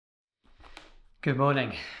Good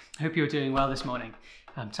morning. Hope you're doing well this morning.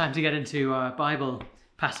 Time to get into our Bible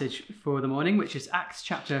passage for the morning, which is Acts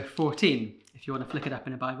chapter 14, if you want to flick it up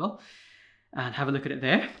in a Bible and have a look at it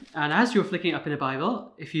there. And as you're flicking it up in a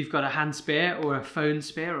Bible, if you've got a hand spare or a phone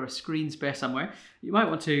spare or a screen spare somewhere, you might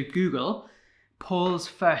want to Google Paul's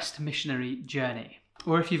first missionary journey.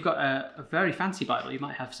 Or if you've got a very fancy Bible, you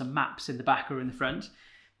might have some maps in the back or in the front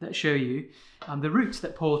that show you the route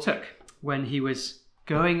that Paul took when he was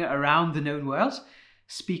going around the known world,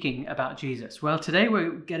 speaking about Jesus. Well, today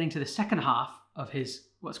we're getting to the second half of his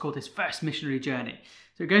what's called his first missionary journey.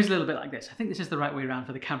 So it goes a little bit like this. I think this is the right way around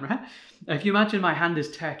for the camera. If you imagine my hand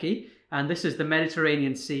is Turkey, and this is the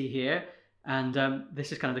Mediterranean Sea here, and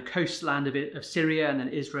this is kind of the coastland of Syria, and then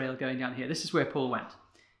Israel going down here. This is where Paul went.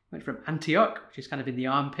 He went from Antioch, which is kind of in the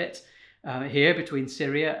armpit here between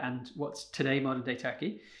Syria and what's today modern day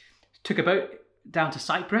Turkey. Took a boat down to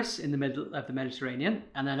Cyprus in the middle of the Mediterranean,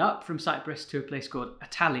 and then up from Cyprus to a place called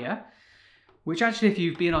Antalya, which actually, if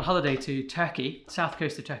you've been on holiday to Turkey, south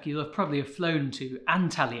coast of Turkey, you'll probably have flown to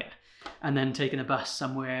Antalya and then taken a bus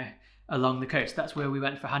somewhere along the coast. That's where we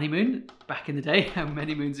went for honeymoon back in the day,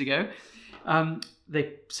 many moons ago.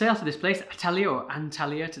 They sail to this place, Antalya or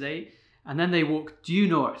Antalya today, and then they walk due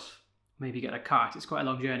north, maybe get a cart, it's quite a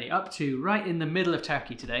long journey, up to right in the middle of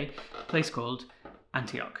Turkey today, a place called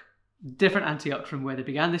Antioch. Different Antioch from where they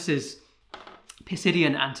began. This is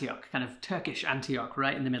Pisidian Antioch, kind of Turkish Antioch,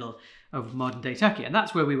 right in the middle of modern day Turkey. And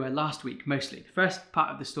that's where we were last week, mostly. The first part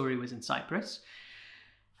of the story was in Cyprus.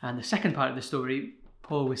 And the second part of the story,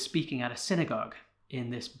 Paul was speaking at a synagogue in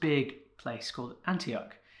this big place called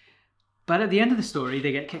Antioch. But at the end of the story,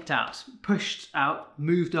 they get kicked out, pushed out,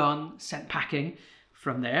 moved on, sent packing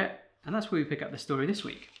from there. And that's where we pick up the story this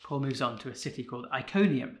week. Paul moves on to a city called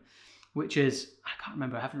Iconium, which is, I can't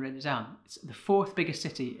remember, I haven't written it down. It's the fourth biggest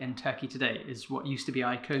city in Turkey today, is what used to be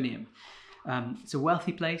Iconium. It's a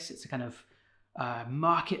wealthy place. It's a kind of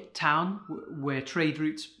market town where trade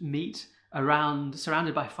routes meet,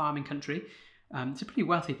 surrounded by farming country. It's a pretty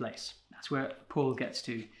wealthy place. That's where Paul gets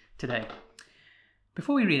to today.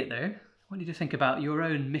 Before we read it though, I want you to think about your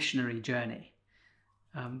own missionary journey.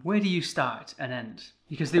 Where do you start and end?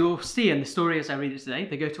 Because they will see in the story as I read it today,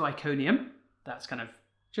 they go to Iconium. That's kind of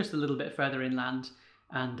just a little bit further inland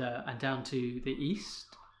and down to the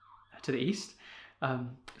east,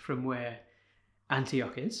 from where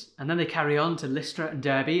Antioch is. And then they carry on to Lystra and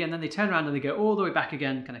Derbe, and then they turn around and they go all the way back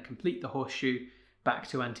again, kind of complete the horseshoe back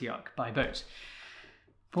to Antioch by boat.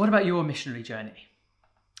 But what about your missionary journey?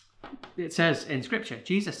 It says in Scripture,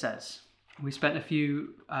 Jesus says, we spent a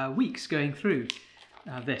few weeks going through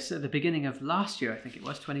this at the beginning of last year, I think it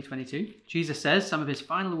was, 2022. Jesus says some of his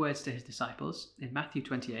final words to his disciples in Matthew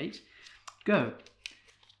 28, "Go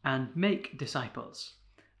and make disciples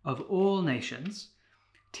of all nations,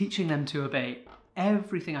 teaching them to obey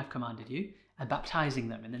everything I've commanded you and baptizing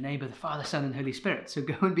them in the name of the Father, Son, and Holy Spirit." So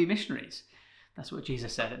go and be missionaries. That's what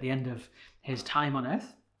Jesus said at the end of his time on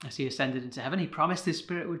earth as he ascended into heaven. He promised his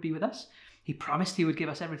Spirit would be with us. He promised he would give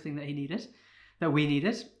us everything that we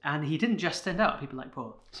needed, and he didn't just send out people like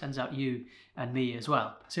Paul, he sends out you and me as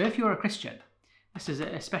well. So if you're a Christian, this is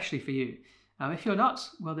especially for you. If you're not,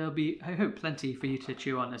 well, there'll be, I hope, plenty for you to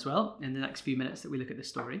chew on as well in the next few minutes that we look at this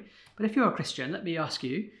story. But if you're a Christian, let me ask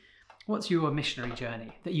you, what's your missionary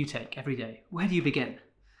journey that you take every day? Where do you begin?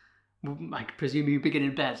 Well, I presume you begin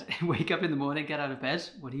in bed. Wake up in the morning, get out of bed.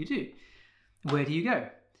 What do you do? Where do you go?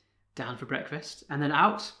 Down for breakfast, and then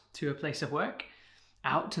out to a place of work,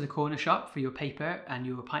 out to the corner shop for your paper and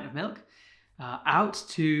your pint of milk, out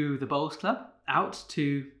to the bowls club, out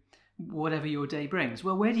to whatever your day brings.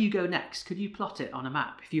 Well, where do you go next? Could you plot it on a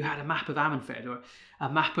map? If you had a map of Ammanford or a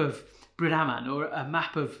map of Brydaman or a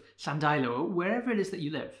map of Llandilo or wherever it is that you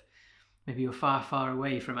live. Maybe you're far, far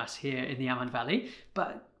away from us here in the Amman Valley,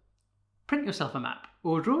 but print yourself a map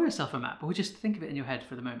or draw yourself a map or just think of it in your head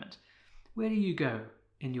for the moment. Where do you go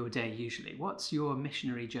in your day usually? What's your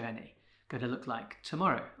missionary journey going to look like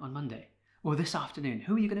tomorrow on Monday or this afternoon?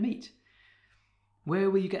 Who are you going to meet? Where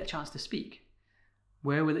will you get a chance to speak?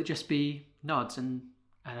 Where will it just be nods and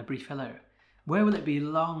a brief hello? Where will it be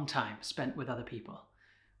long time spent with other people?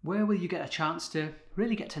 Where will you get a chance to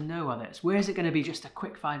really get to know others? Where is it going to be just a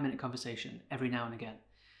quick 5-minute conversation every now and again?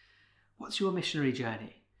 What's your missionary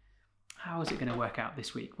journey? How is it going to work out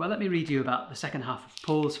this week? Well, let me read you about the second half of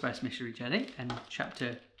Paul's first missionary journey in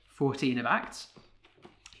chapter 14 of Acts.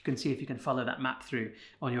 You can see if you can follow that map through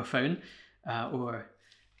on your phone or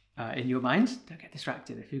in your mind. Don't get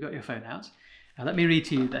distracted if you've got your phone out. Let me read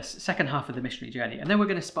to you the second half of the missionary journey, and then we're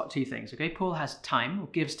going to spot two things, okay? Paul has time, or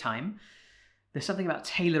gives time. There's something about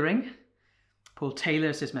tailoring. Paul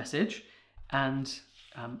tailors his message, and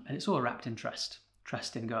And it's all wrapped in trust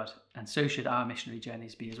in God. And so should our missionary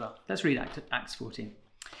journeys be as well. Let's read Acts 14.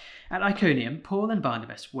 At Iconium, Paul and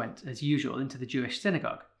Barnabas went, as usual, into the Jewish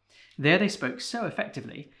synagogue. There they spoke so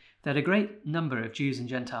effectively that a great number of Jews and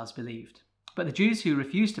Gentiles believed. But the Jews who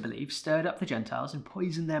refused to believe stirred up the Gentiles and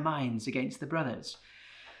poisoned their minds against the brothers.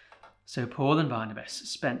 So Paul and Barnabas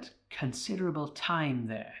spent considerable time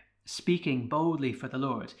there, speaking boldly for the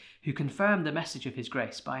Lord, who confirmed the message of his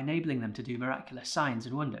grace by enabling them to do miraculous signs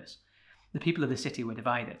and wonders. The people of the city were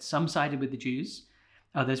divided. Some sided with the Jews,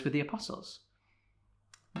 others with the apostles.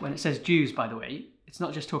 When it says Jews, by the way, it's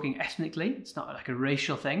not just talking ethnically, it's not like a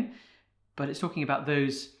racial thing, but it's talking about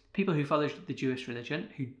those people who followed the Jewish religion,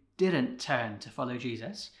 who didn't turn to follow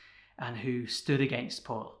Jesus, and who stood against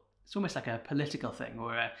Paul. It's almost like a political thing,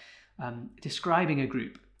 or describing a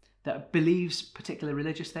group that believes particular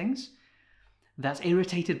religious things, that's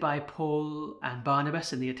irritated by Paul and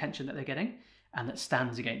Barnabas and the attention that they're getting, and that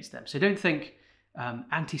stands against them. So don't think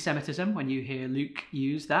anti-Semitism when you hear Luke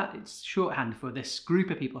use that. It's shorthand for this group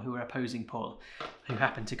of people who are opposing Paul, who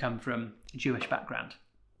happen to come from a Jewish background.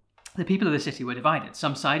 The people of the city were divided.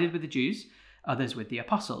 Some sided with the Jews, others with the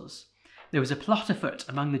apostles. There was a plot afoot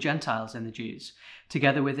among the Gentiles and the Jews,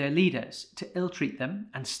 together with their leaders, to ill-treat them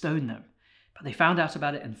and stone them. But they found out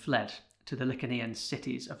about it and fled to the Lycaonian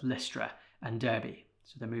cities of Lystra and Derbe.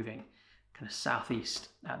 So they're moving kind of southeast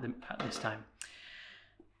at this time,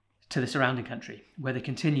 to the surrounding country, where they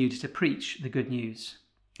continued to preach the good news.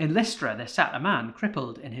 In Lystra there sat a man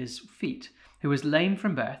crippled in his feet, who was lame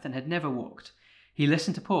from birth and had never walked. He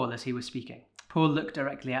listened to Paul as he was speaking. Paul looked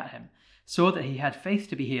directly at him, saw that he had faith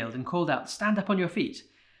to be healed, and called out, "Stand up on your feet."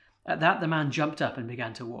 At that the man jumped up and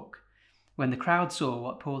began to walk. When the crowd saw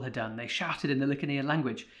what Paul had done, they shouted in the Lycaonian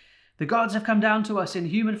language, "The gods have come down to us in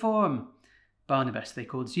human form." Barnabas they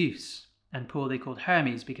called Zeus, and Paul they called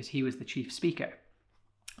Hermes, because he was the chief speaker.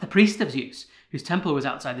 The priest of Zeus, whose temple was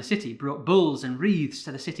outside the city, brought bulls and wreaths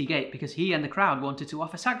to the city gate because he and the crowd wanted to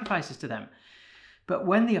offer sacrifices to them. But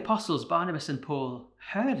when the apostles Barnabas and Paul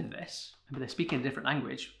heard of this, remember they're speaking a different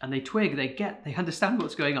language, and they understand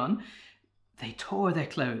what's going on, they tore their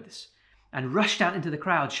clothes and rushed out into the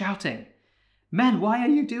crowd shouting, "Men, why are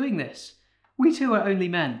you doing this? We too are only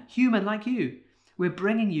men, human like you. We're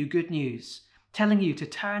bringing you good news, telling you to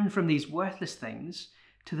turn from these worthless things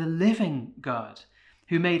to the living God,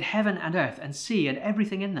 who made heaven and earth and sea and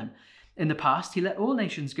everything in them. In the past, he let all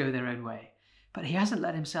nations go their own way, but he hasn't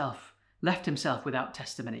left himself without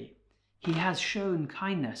testimony. He has shown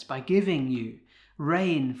kindness by giving you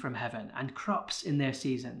rain from heaven and crops in their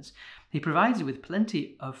seasons. He provides you with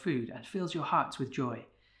plenty of food and fills your hearts with joy."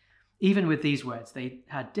 Even with these words, they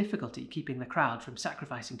had difficulty keeping the crowd from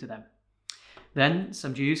sacrificing to them. Then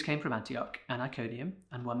some Jews came from Antioch and Iconium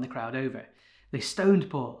and won the crowd over. They stoned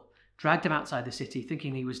Paul, dragged him outside the city,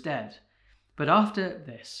 thinking he was dead. But after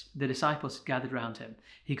this, the disciples gathered round him.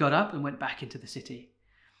 He got up and went back into the city.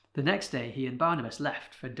 The next day, he and Barnabas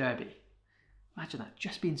left for Derbe. Imagine that,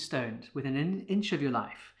 just being stoned within an inch of your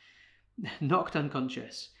life, knocked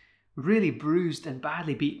unconscious, really bruised and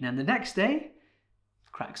badly beaten, and the next day,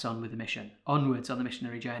 cracks on with the mission, onwards on the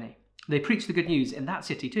missionary journey. They preached the good news in that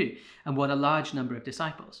city too, and won a large number of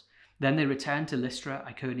disciples. Then they returned to Lystra,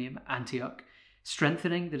 Iconium, Antioch,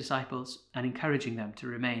 strengthening the disciples and encouraging them to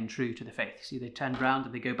remain true to the faith. See, they turned round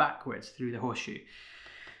and they go backwards through the horseshoe,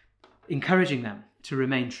 encouraging them to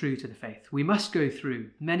remain true to the faith. "We must go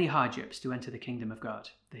through many hardships to enter the kingdom of God,"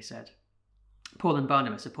 they said. Paul and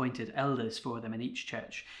Barnabas appointed elders for them in each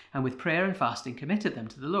church, and with prayer and fasting committed them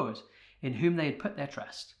to the Lord, in whom they had put their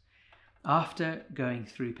trust. After going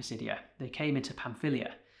through Pisidia, they came into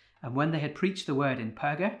Pamphylia, and when they had preached the word in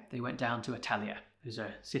Perga, they went down to Attalia. Those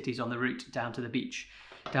are cities on the route down to the beach,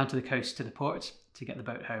 down to the coast, to the port, to get the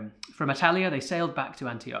boat home. From Attalia, they sailed back to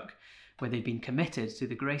Antioch, where they'd been committed to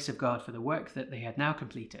the grace of God for the work that they had now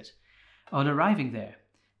completed. On arriving there,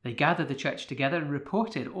 they gathered the church together and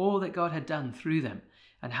reported all that God had done through them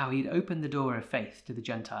and how he'd opened the door of faith to the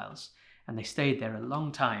Gentiles, and they stayed there a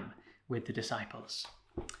long time with the disciples.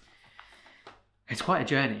 It's quite a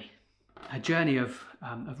journey of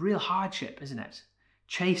real hardship, isn't it?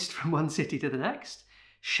 Chased from one city to the next,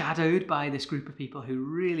 shadowed by this group of people who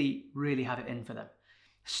really, really have it in for them,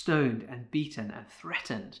 stoned and beaten and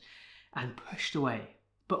threatened and pushed away.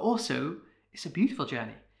 But also, it's a beautiful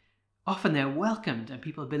journey. Often they're welcomed and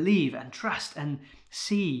people believe and trust and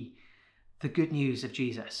see the good news of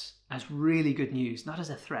Jesus as really good news, not as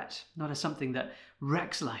a threat, not as something that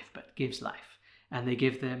wrecks life but gives life. And they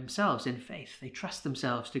give themselves in faith. They trust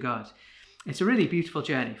themselves to God. It's a really beautiful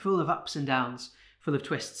journey, full of ups and downs, full of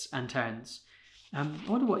twists and turns. I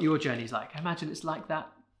wonder what your journey's like. I imagine it's like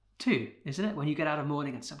that too, isn't it? When you get out of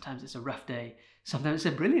morning and sometimes it's a rough day, sometimes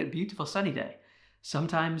it's a brilliant, beautiful, sunny day.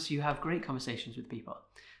 Sometimes you have great conversations with people.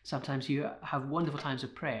 Sometimes you have wonderful times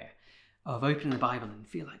of prayer, of opening the Bible and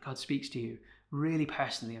feel like God speaks to you really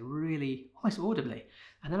personally and really almost audibly.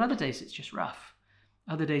 And then other days it's just rough.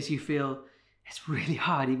 Other days you feel it's really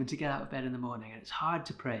hard even to get out of bed in the morning, and it's hard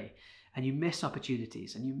to pray, and you miss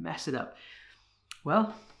opportunities and you mess it up.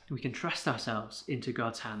 Well, we can trust ourselves into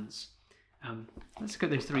God's hands. Let's look at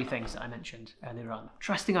those three things that I mentioned earlier on.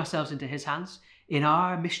 Trusting ourselves into his hands in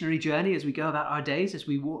our missionary journey as we go about our days, as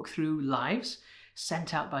we walk through lives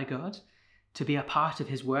sent out by God to be a part of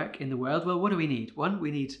his work in the world. Well, what do we need? One,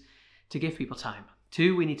 we need to give people time.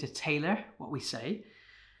 Two, we need to tailor what we say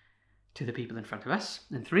to the people in front of us.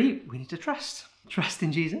 And three, we need to trust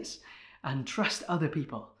in Jesus and trust other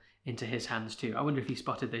people into his hands too. I wonder if you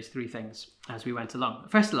spotted those three things as we went along.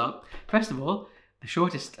 First of all, the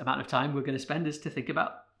shortest amount of time we're going to spend is to think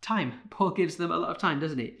about time. Paul gives them a lot of time,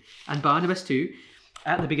 doesn't he? And Barnabas too.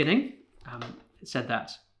 At the beginning, it said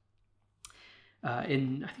that I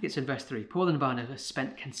think it's in verse 3, Paul and Barnabas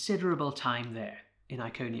spent considerable time there in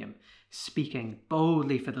Iconium, speaking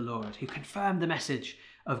boldly for the Lord, who confirmed the message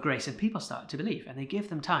of grace, and people start to believe, and they give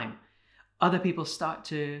them time. Other people start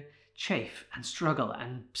to chafe and struggle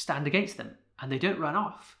and stand against them, and they don't run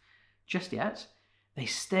off just yet. They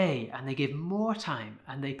stay and they give more time,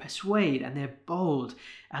 and they persuade, and they're bold,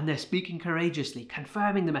 and they're speaking courageously,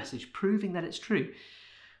 confirming the message, proving that it's true,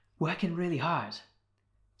 working really hard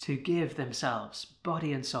to give themselves,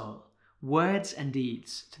 body and soul, words and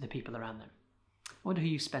deeds to the people around them. I wonder who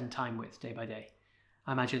you spend time with day by day.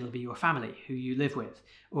 I imagine it'll be your family, who you live with,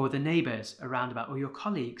 or the neighbours around about, or your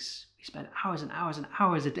colleagues. We spend hours and hours and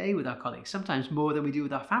hours a day with our colleagues, sometimes more than we do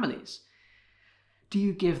with our families. Do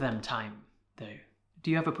you give them time, though? Do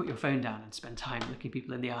you ever put your phone down and spend time looking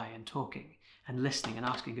people in the eye and talking and listening and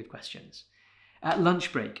asking good questions? At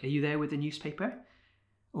lunch break, are you there with the newspaper?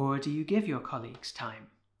 Or do you give your colleagues time?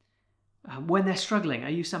 When they're struggling,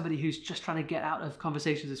 are you somebody who's just trying to get out of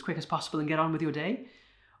conversations as quick as possible and get on with your day?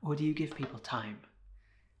 Or do you give people time?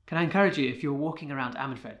 Can I encourage you, if you're walking around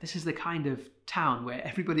Ammanford, this is the kind of town where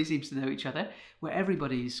everybody seems to know each other, where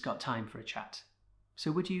everybody's got time for a chat.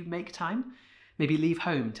 So would you make time? Maybe leave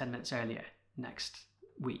home 10 minutes earlier next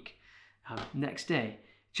week, next day,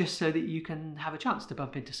 just so that you can have a chance to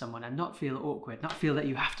bump into someone and not feel awkward, not feel that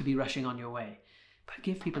you have to be rushing on your way, but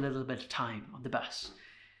give people a little bit of time on the bus,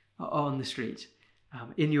 or on the street,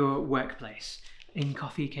 in your workplace, in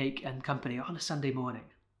coffee, cake and company, or on a Sunday morning.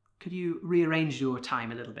 Could you rearrange your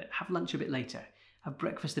time a little bit, have lunch a bit later, have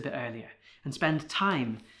breakfast a bit earlier, and spend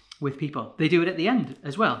time with people? They do it at the end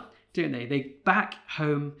as well, don't they? They back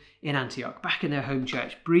home in Antioch, back in their home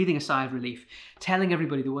church, breathing a sigh of relief, telling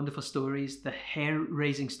everybody the wonderful stories, the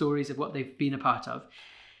hair-raising stories of what they've been a part of.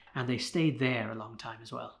 And they stayed there a long time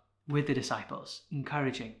as well, with the disciples,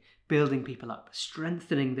 encouraging, building people up,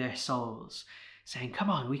 strengthening their souls, saying,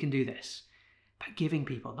 come on, we can do this. But giving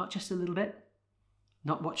people, not just a little bit,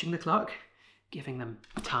 not watching the clock, giving them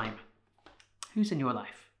time. Who's in your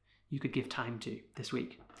life you could give time to this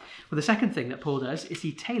week? Well, the second thing that Paul does is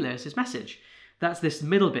he tailors his message. That's this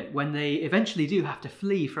middle bit when they eventually do have to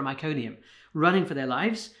flee from Iconium, running for their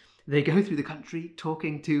lives. They go through the country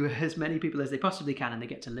talking to as many people as they possibly can, and they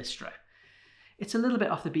get to Lystra. It's a little bit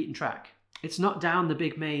off the beaten track. It's not down the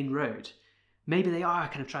big main road. Maybe they are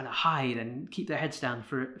kind of trying to hide and keep their heads down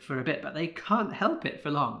for a bit, but they can't help it for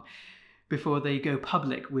long before they go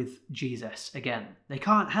public with Jesus again. They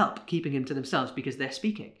can't help keeping him to themselves because they're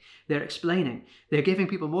speaking, they're explaining, they're giving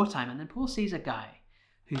people more time. And then Paul sees a guy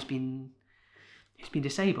who's been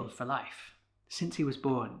disabled for life since he was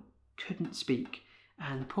born, couldn't speak.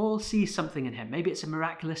 And Paul sees something in him. Maybe it's a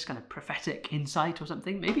miraculous kind of prophetic insight or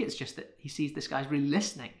something. Maybe it's just that he sees this guy's really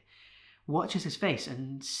listening, watches his face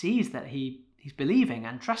and sees that he's believing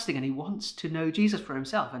and trusting, and he wants to know Jesus for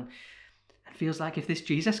himself, and feels like if this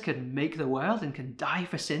Jesus can make the world and can die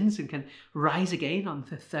for sins and can rise again on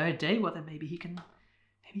the third day, well, then maybe he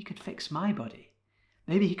could fix my body.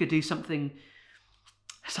 Maybe he could do something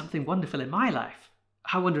wonderful in my life.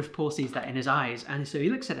 I wonder if Paul sees that in his eyes. And so he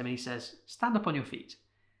looks at him and he says, stand up on your feet.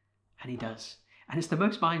 And he does. And it's the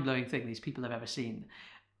most mind-blowing thing these people have ever seen.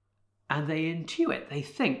 And they intuit, they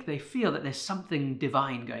think, they feel that there's something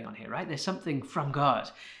divine going on here, right? There's something from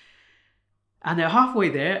God. And they're halfway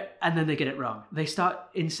there, and then they get it wrong. They start,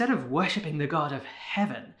 instead of worshipping the God of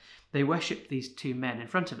heaven, they worship these two men in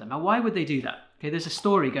front of them. Now, why would they do that? Okay, there's a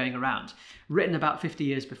story going around, written about 50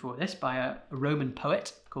 years before this by a Roman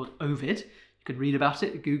poet called Ovid. You can read about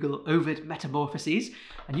it, Google Ovid Metamorphoses,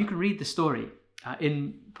 and you can read the story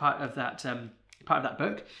in part of that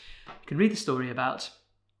book. You can read the story about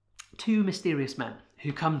two mysterious men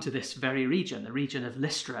who come to this very region, the region of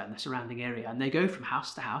Lystra and the surrounding area, and they go from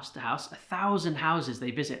house to house to house. 1,000 houses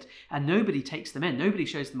they visit, and nobody takes them in. Nobody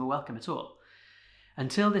shows them a welcome at all.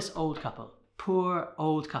 Until this old couple, poor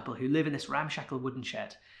old couple who live in this ramshackle wooden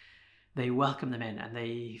shed, they welcome them in and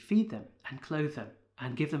they feed them and clothe them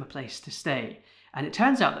and give them a place to stay. And it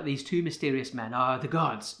turns out that these two mysterious men are the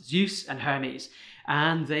gods, Zeus and Hermes,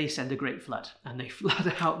 and they send a great flood and they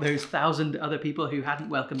flood out those 1,000 other people who hadn't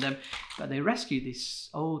welcomed them, but they rescue this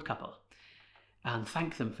old couple and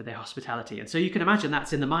thank them for their hospitality. And so you can imagine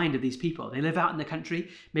that's in the mind of these people. They live out in the country.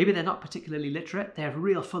 Maybe they're not particularly literate. They're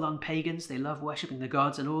real full-on pagans. They love worshipping the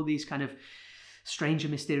gods and all these kind of strange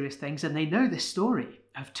and mysterious things. And they know this story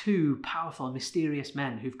of two powerful, mysterious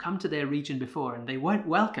men who've come to their region before and they weren't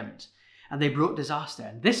welcomed and they brought disaster.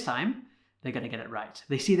 And this time they're going to get it right.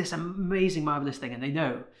 They see this amazing, marvelous thing and they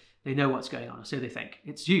know what's going on. So they think,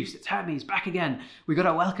 it's Zeus, it's Hermes, back again. We've got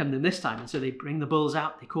to welcome them this time. And so they bring the bulls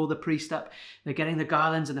out, they call the priest up, they're getting the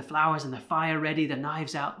garlands and the flowers and the fire ready, the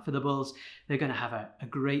knives out for the bulls. They're going to have a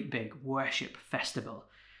great big worship festival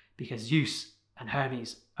because Zeus and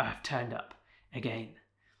Hermes have turned up again.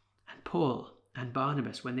 And Paul and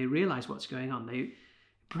Barnabas, when they realize what's going on, it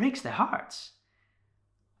breaks their hearts.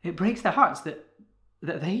 It breaks their hearts that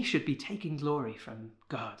they should be taking glory from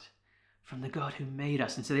God, from the God who made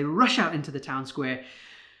us. And so they rush out into the town square,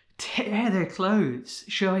 tear their clothes,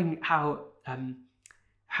 showing how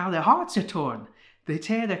their hearts are torn. They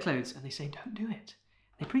tear their clothes and they say, don't do it.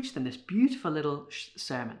 They preach them this beautiful little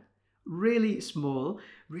sermon, really small,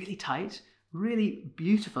 really tight, really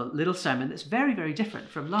beautiful little sermon that's very, very different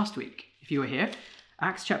from last week. If you were here,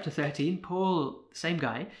 Acts chapter 13, Paul, the same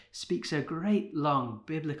guy, speaks a great long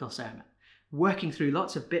biblical sermon, working through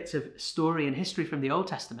lots of bits of story and history from the Old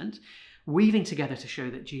Testament, weaving together to show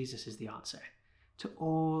that Jesus is the answer to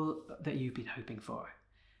all that you've been hoping for.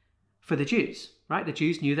 For the Jews, right? The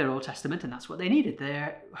Jews knew their Old Testament and that's what they needed.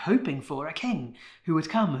 They're hoping for a king who would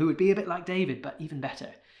come, who would be a bit like David, but even better.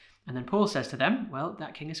 And then Paul says to them, well,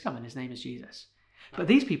 that king has come and his name is Jesus. But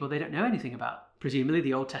these people, they don't know anything about, presumably,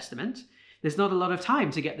 the Old Testament. There's not a lot of time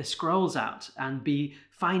to get the scrolls out and be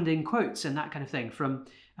finding quotes and that kind of thing from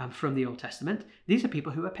the Old Testament. These are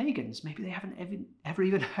people who are pagans. Maybe they haven't ever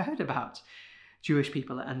even heard about Jewish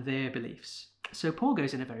people and their beliefs. So Paul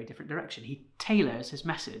goes in a very different direction. He tailors his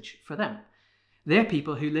message for them. They're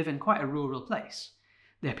people who live in quite a rural place.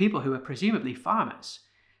 They're people who are presumably farmers,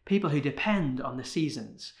 people who depend on the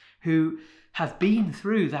seasons, who have been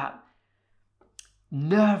through that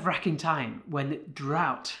nerve-wracking time when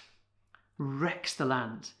drought wrecks the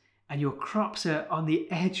land and your crops are on the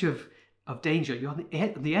edge of danger. You're on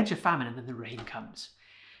the edge of famine, and then the rain comes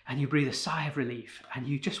and you breathe a sigh of relief and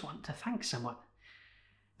you just want to thank someone.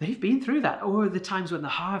 They've been through that. Or the times when the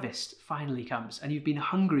harvest finally comes and you've been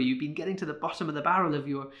hungry, you've been getting to the bottom of the barrel of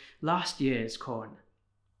your last year's corn.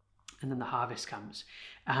 And then the harvest comes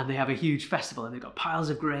and they have a huge festival and they've got piles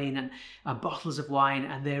of grain and bottles of wine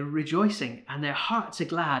and they're rejoicing and their hearts are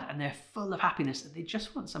glad and they're full of happiness and they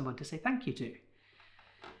just want someone to say thank you to.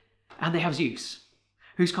 And they have Zeus,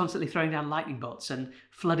 who's constantly throwing down lightning bolts and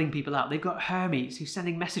flooding people out. They've got Hermes, who's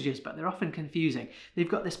sending messages, but they're often confusing. They've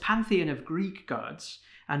got this pantheon of Greek gods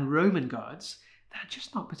and Roman gods that are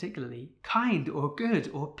just not particularly kind or good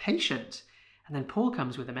or patient. And then Paul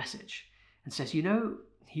comes with a message and says, you know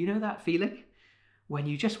that feeling when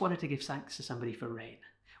you just wanted to give thanks to somebody for rain,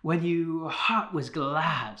 when your heart was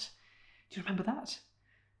glad? Do you remember that?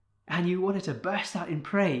 And you wanted to burst out in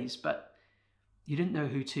praise, but you didn't know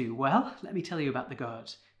who to. Well, let me tell you about the God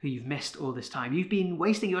who you've missed all this time. You've been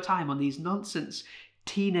wasting your time on these nonsense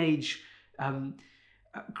teenage,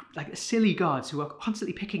 like silly gods who are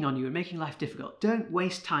constantly picking on you and making life difficult. Don't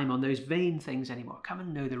waste time on those vain things anymore. Come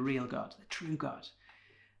and know the real God, the true God,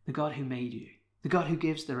 the God who made you, the God who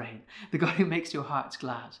gives the rain, the God who makes your hearts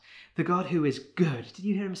glad, the God who is good. Did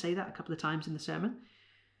you hear him say that a couple of times in the sermon?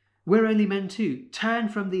 We're only men too. Turn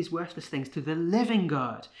from these worthless things to the living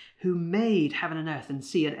God who made heaven and earth and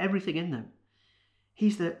sea and everything in them.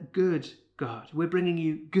 He's the good God. We're bringing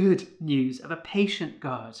you good news of a patient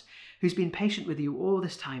God who's been patient with you all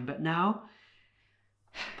this time, but now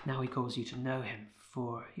he calls you to know him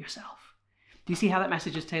for yourself. Do you see how that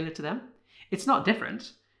message is tailored to them? It's not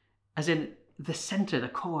different, as in the center, the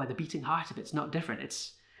core, the beating heart of it's not different.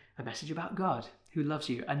 It's a message about God who loves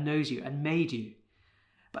you and knows you and made you,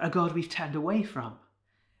 but a God we've turned away from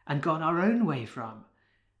and gone our own way from,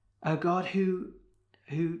 a God who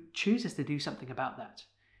chooses to do something about that,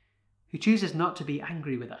 who chooses not to be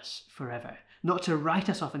angry with us forever, not to write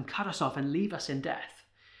us off and cut us off and leave us in death,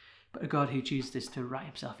 but a God who chooses to write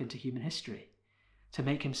himself into human history to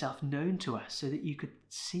make himself known to us so that you could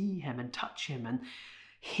see him and touch him and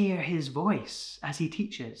hear his voice as he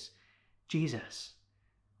teaches Jesus.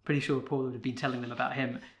 Pretty sure Paul would have been telling them about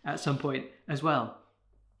him at some point as well.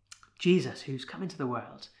 Jesus, who's come into the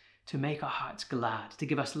world to make our hearts glad, to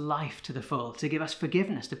give us life to the full, to give us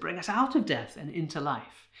forgiveness, to bring us out of death and into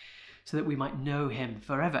life, so that we might know him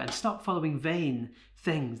forever and stop following vain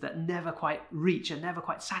things that never quite reach and never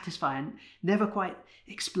quite satisfy and never quite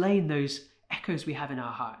explain those echoes we have in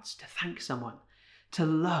our hearts, to thank someone, to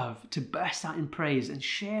love, to burst out in praise and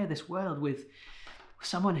share this world with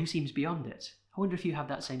someone who seems beyond it. I wonder if you have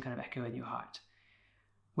that same kind of echo in your heart,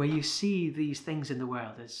 where you see these things in the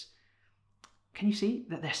world as, can you see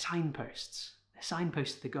that they're signposts? They're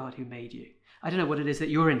signposts to the God who made you. I don't know what it is that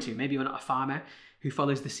you're into. Maybe you're not a farmer who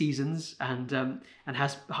follows the seasons and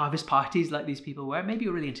has harvest parties like these people were. Maybe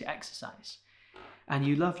you're really into exercise and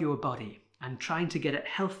you love your body and trying to get it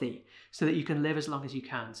healthy so that you can live as long as you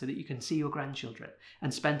can, so that you can see your grandchildren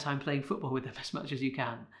and spend time playing football with them as much as you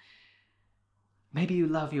can. Maybe you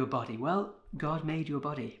love your body. Well, God made your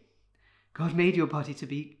body. God made your body to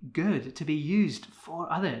be good, to be used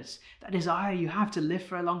for others. That desire you have to live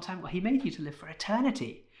for a long time. Well, he made you to live for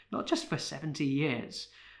eternity, not just for 70 years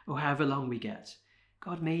or however long we get.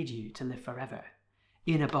 God made you to live forever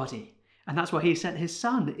in a body. And that's why he sent his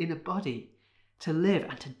son in a body to live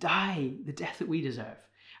and to die the death that we deserve.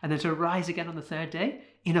 And then to rise again on the third day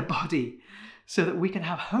in a body, so that we can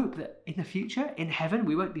have hope that in the future, in heaven,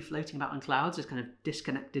 we won't be floating about on clouds as kind of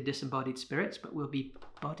disconnected, disembodied spirits, but we'll be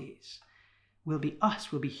bodies. We'll be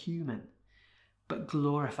us, we'll be human, but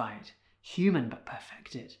glorified. Human, but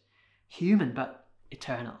perfected. Human, but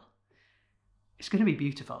eternal. It's going to be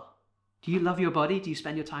beautiful. Do you love your body? Do you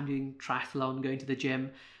spend your time doing triathlon, going to the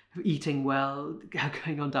gym, eating well,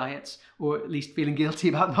 going on diets, or at least feeling guilty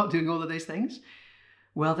about not doing all of those things?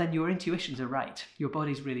 Well, then your intuitions are right. Your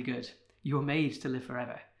body's really good. You're made to live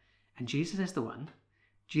forever. And Jesus is the one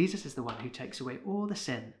who takes away all the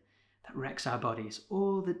sin that wrecks our bodies,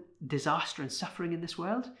 all the disaster and suffering in this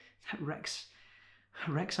world that wrecks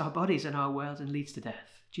our bodies and our world and leads to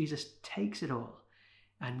death. Jesus takes it all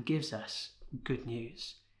and gives us good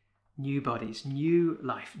news. New bodies, new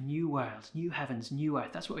life, new world, new heavens, new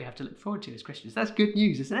earth. That's what we have to look forward to as Christians. That's good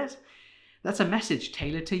news, isn't it? That's a message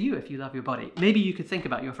tailored to you if you love your body. Maybe you could think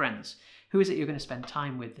about your friends. Who is it you're going to spend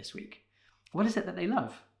time with this week? What is it that they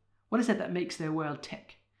love? What is it that makes their world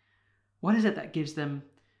tick? What is it that gives them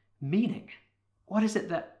meaning? What is it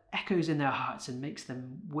that echoes in their hearts and makes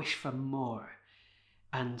them wish for more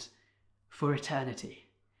and for eternity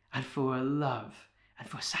and for love and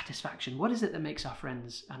for satisfaction? What is it that makes our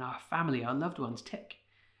friends and our family, our loved ones tick?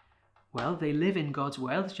 Well, they live in God's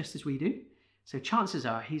world just as we do. So chances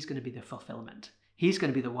are he's going to be the fulfillment. He's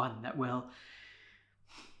going to be the one that will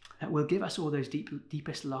give us all those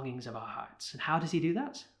deepest longings of our hearts. And how does he do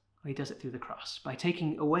that? Well, he does it through the cross, by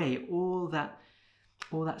taking away all that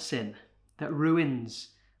sin that ruins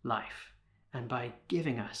life, and by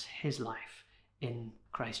giving us his life in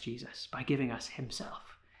Christ Jesus, by giving us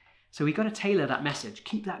himself. So we've got to tailor that message,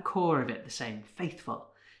 keep that core of it the same, faithful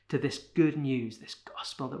to this good news, this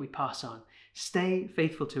gospel that we pass on. Stay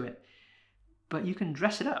faithful to it. But you can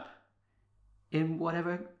dress it up in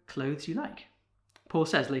whatever clothes you like. Paul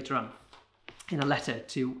says later on in a letter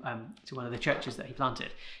to one of the churches that he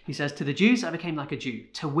planted, he says, "To the Jews I became like a Jew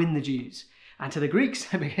to win the Jews, and to the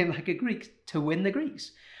Greeks I became like a Greek to win the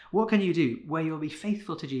Greeks." What can you do where you'll be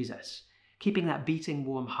faithful to Jesus, keeping that beating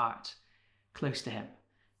warm heart close to him,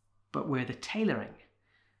 but where the tailoring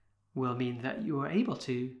will mean that you are able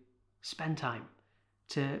to spend time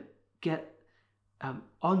to get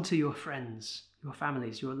onto your friends, your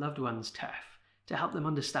families, your loved ones' turf, to help them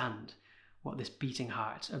understand what this beating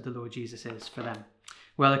heart of the Lord Jesus is for them.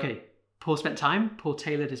 Well, okay, Paul spent time, Paul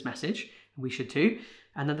tailored his message, and we should too.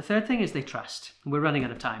 And then the third thing is they trust. And we're running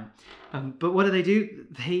out of time. But what do?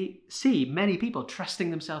 They see many people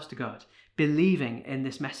trusting themselves to God, believing in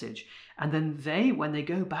this message. And then when they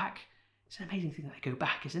go back, it's an amazing thing that they go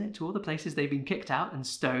back, isn't it? To all the places they've been kicked out and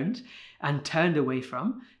stoned and turned away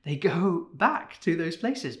from. They go back to those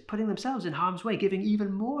places, putting themselves in harm's way, giving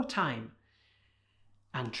even more time,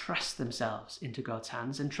 and trust themselves into God's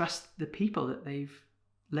hands and trust the people that they've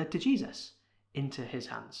led to Jesus into his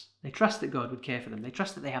hands. They trust that God would care for them. They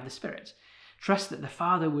trust that they have the Spirit. Trust that the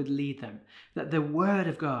Father would lead them, that the Word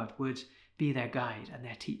of God would be their guide and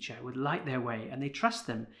their teacher, would light their way, and they trust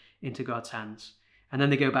them into God's hands. And then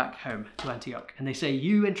they go back home to Antioch and they say,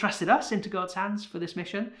 "You entrusted us into God's hands for this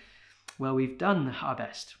mission. Well, we've done our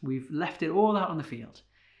best. We've left it all out on the field.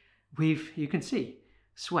 You can see,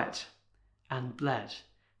 sweat and bled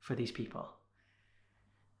for these people.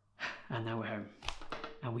 And now we're home.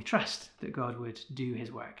 And we trust that God would do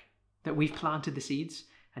his work, that we've planted the seeds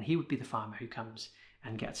and he would be the farmer who comes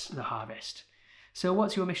and gets the harvest. So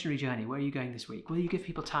what's your missionary journey? Where are you going this week? Will you give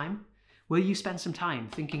people time? Will you spend some time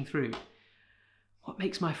thinking through what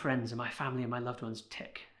makes my friends and my family and my loved ones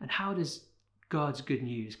tick? And how does God's good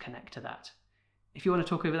news connect to that? If you want to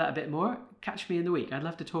talk over that a bit more, catch me in the week. I'd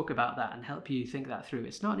love to talk about that and help you think that through.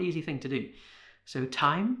 It's not an easy thing to do. So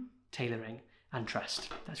time, tailoring, and trust.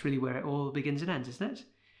 That's really where it all begins and ends, isn't it?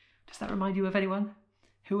 Does that remind you of anyone?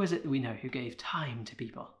 Who is it we know who gave time to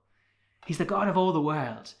people? He's the God of all the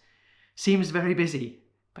world. Seems very busy,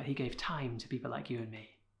 but he gave time to people like you and me.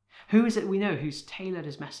 Who is it we know who's tailored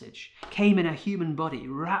his message, came in a human body,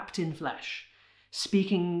 wrapped in flesh,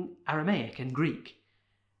 speaking Aramaic and Greek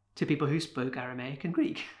to people who spoke Aramaic and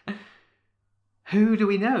Greek? Who do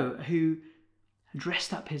we know who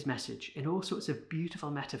dressed up his message in all sorts of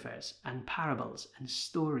beautiful metaphors and parables and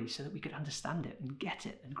stories so that we could understand it and get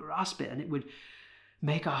it and grasp it, and it would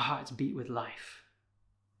make our hearts beat with life?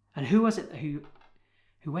 And who was it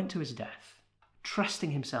who went to his death,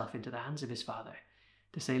 trusting himself into the hands of his Father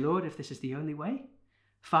to say, Lord, if this is the only way,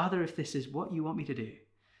 Father, if this is what you want me to do,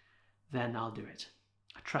 then I'll do it.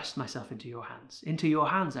 I trust myself into your hands. Into your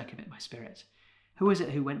hands I commit my spirit. Who is it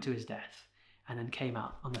who went to his death and then came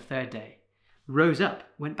out on the third day, rose up,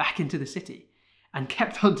 went back into the city, and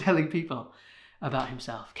kept on telling people about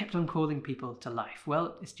himself, kept on calling people to life?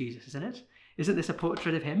 Well, it's Jesus, isn't it? Isn't this a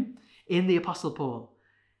portrait of him? In the Apostle Paul,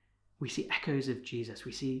 we see echoes of Jesus.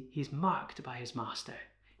 We see he's marked by his master.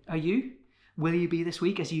 Are you? Will you be this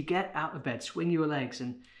week as you get out of bed, swing your legs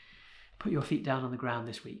and put your feet down on the ground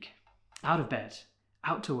this week? Out of bed,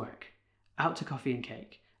 out to work, out to coffee and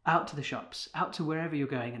cake, out to the shops, out to wherever you're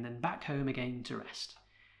going, and then back home again to rest.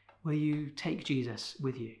 Will you take Jesus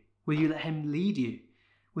with you? Will you let him lead you?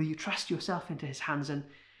 Will you trust yourself into his hands and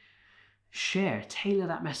tailor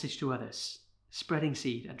that message to others, spreading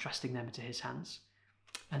seed and trusting them into his hands?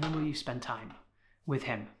 And then will you spend time with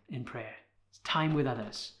him in prayer, time with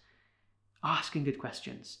others, asking good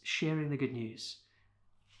questions, sharing the good news,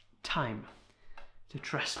 time to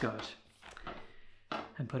trust God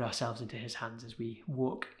and put ourselves into his hands as we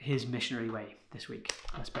walk his missionary way this week.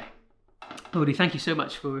 Let's pray. Lord, we thank you so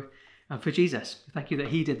much for Jesus. Thank you that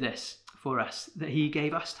he did this for us, that he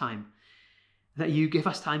gave us time, that you give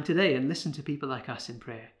us time today and listen to people like us in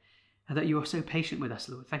prayer, and that you are so patient with us,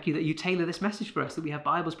 Lord. Thank you that you tailor this message for us, that we have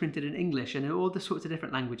Bibles printed in English and in all the sorts of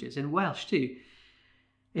different languages, in Welsh too,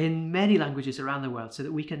 in many languages around the world, so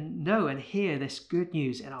that we can know and hear this good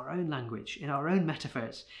news in our own language, in our own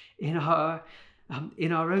metaphors, in our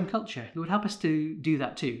own culture. Lord, help us to do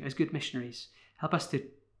that too as good missionaries. Help us to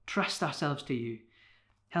trust ourselves to you.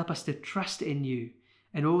 Help us to trust in you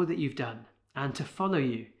and all that you've done, and to follow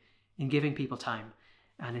you in giving people time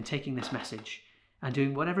and in taking this message and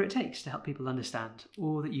doing whatever it takes to help people understand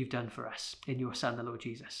all that you've done for us in your Son, the Lord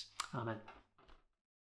Jesus. Amen.